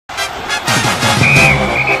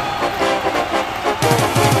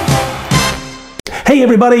Hey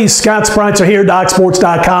everybody, Scott Spreitzer here,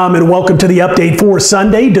 DocSports.com, and welcome to the update for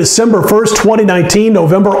Sunday, December 1st, 2019.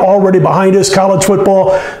 November already behind us. College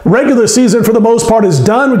football regular season for the most part is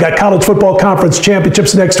done. We've got college football conference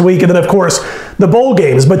championships next week, and then of course the bowl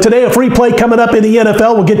games. But today a free play coming up in the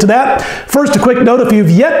NFL. We'll get to that. First, a quick note, if you've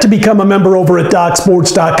yet to become a member over at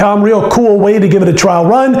DocSports.com, real cool way to give it a trial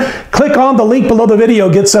run. Click on the link below the video,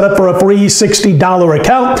 get set up for a free $60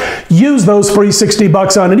 account. Use those free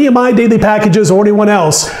 $60 on any of my daily packages or anyone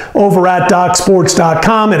else over at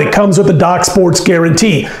DocSports.com, and it comes with the Doc Sports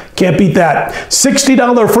guarantee. Can't beat that.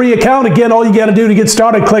 $60 free account. Again, all you got to do to get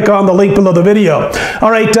started, click on the link below the video.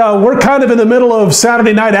 All right, we're kind of in the middle of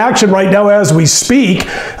Saturday night action right now as we speak.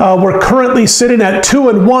 We're currently sitting at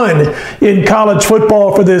 2-1 in college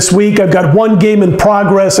football for this week. I've got one game in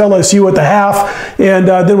progress, LSU at the half, and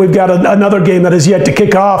then we've got another game that is yet to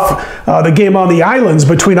kick off, the game on the islands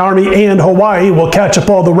between Army and Hawaii. We'll catch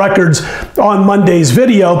up all the records on Monday's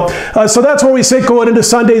video. So that's where we sit going into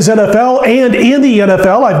Sunday's NFL. And in the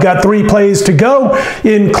NFL, I've got 3 plays to go,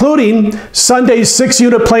 including Sunday's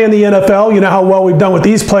 6-unit play in the NFL. You know how well we've done with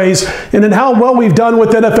these plays, and then how well we've done with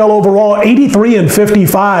NFL overall.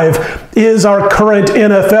 83-55 is our current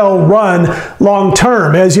NFL run long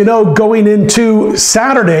term. As you know, going into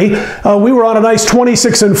Saturday, we were on a nice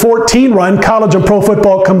 26-14 run, college and pro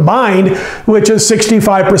football combined, which is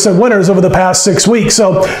 65% winners over the past 6 weeks.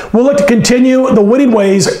 So we'll look to continue the winning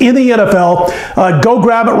ways in the NFL. Go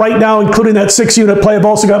grab it right now, including that 6-unit play. I've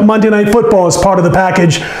also got Monday Night Football as part of the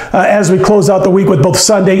package as we close out the week with both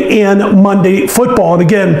Sunday and Monday football. And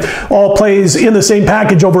again, all plays in the same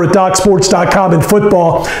package over at DocSports.com in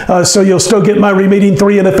football. So you'll still get my remaining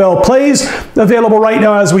 3 NFL plays available right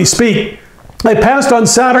now as we speak. I passed on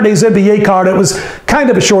Saturday's NBA card. It was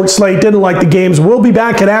kind of a short slate. Didn't like the games. We'll be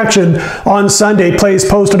back in action on Sunday. Plays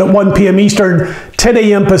posted at 1 p.m. Eastern, 10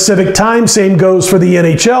 a.m. Pacific time. Same goes for the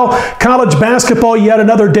NHL. College basketball, yet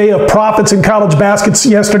another day of profits in college baskets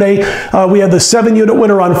yesterday. We had the 7-unit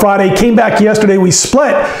winner on Friday. Came back yesterday. We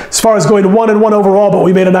split as far as going 1-1 overall, but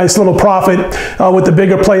we made a nice little profit with the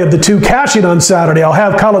bigger play of the 2 cashing on Saturday. I'll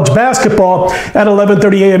have college basketball at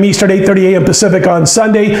 11:30 a.m. Eastern, 8:30 a.m. Pacific on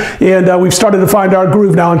Sunday. And we've started to find our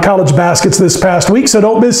groove now in college baskets this past week, so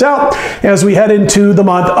don't miss out as we head into the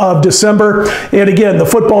month of December. And again, the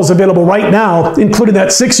football is available right now, including that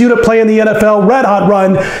 6-unit play in the NFL, red hot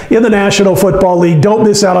run in the National Football League. Don't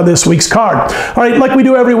miss out on this week's card. All right, like we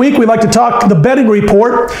do every week, we like to talk the betting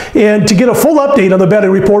report, and to get a full update on the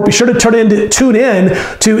betting report, be sure to tune in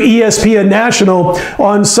to ESPN National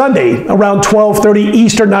on Sunday around 12:30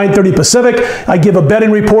 Eastern, 9:30 Pacific. I give a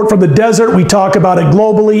betting report from the desert. We talk about it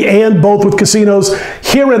globally and both with casinos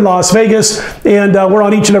here in Las Vegas, and we're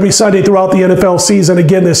on each and every Sunday throughout the NFL season.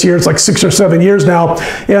 Again, this year it's like 6 or 7 years now.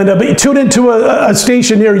 And but tune into a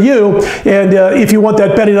station near you, and if you want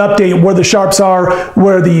that betting update, where the sharps are,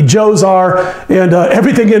 where the Joes are, and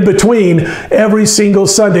everything in between, every single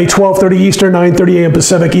Sunday, 12:30 Eastern, 9:30 a.m.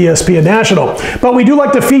 Pacific, ESPN National. But we do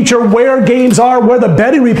like to feature where games are, where the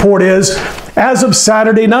betting report is, as of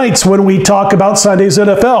Saturday nights when we talk about Sunday's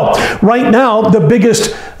NFL. Right now, the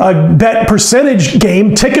biggest bet percentage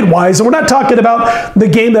game ticket-wise, and we're not talking about the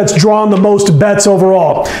game that's drawn the most bets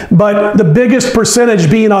overall, but the biggest percentage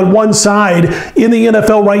being on one side in the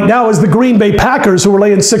NFL right now is the Green Bay Packers, who are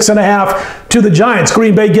laying 6.5 to the Giants.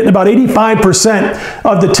 Green Bay getting about 85%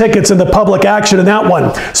 of the tickets in the public action in that one.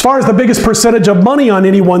 As far as the biggest percentage of money on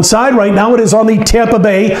any one side right now, it is on the Tampa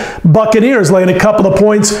Bay Buccaneers, laying a couple of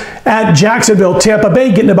points at Jacksonville. Tampa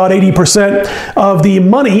Bay getting about 80% of the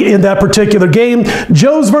money in that particular game.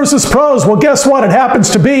 Joes versus pros. Well, guess what? It happens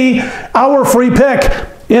to be our free pick.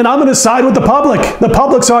 And I'm going to side with the public. The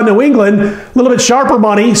public's on New England. A little bit sharper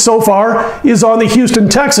money so far is on the Houston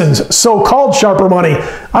Texans, so-called sharper money.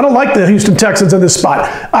 I don't like the Houston Texans in this spot.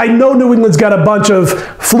 I know New England's got a bunch of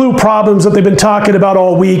flu problems that they've been talking about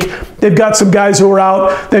all week. They've got some guys who are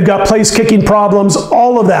out. They've got place-kicking problems,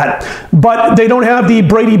 all of that. But they don't have the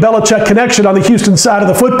Brady-Belichick connection on the Houston side of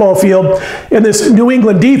the football field. And this New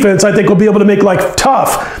England defense, I think, will be able to make life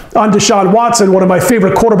tough on Deshaun Watson, one of my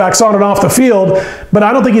favorite quarterbacks on and off the field. But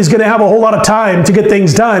I don't think he's going to have a whole lot of time to get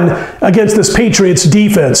things done against this Patriots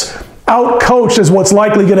defense. Out-coached is what's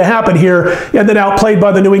likely going to happen here, and then outplayed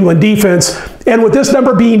by the New England defense. And with this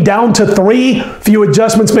number being down to 3, few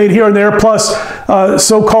adjustments made here and there, plus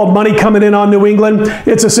so-called money coming in on New England,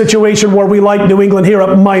 it's a situation where we like New England here at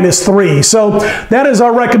 -3. So that is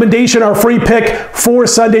our recommendation, our free pick for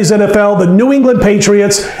Sunday's NFL, the New England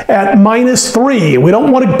Patriots at -3. We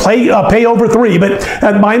don't want to pay over 3, but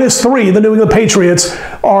at -3, the New England Patriots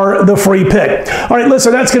are the free pick. All right,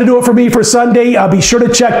 listen, that's going to do it for me for Sunday. Be sure to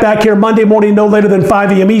check back here Monday morning, no later than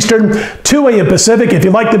 5 a.m. Eastern, 2 a.m. Pacific. If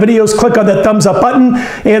you like the videos, click on that thumbs up button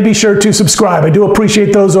and be sure to subscribe. I do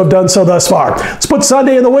appreciate those who have done so thus far. Let's put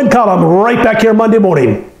Sunday in the win column right back here Monday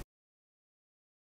morning.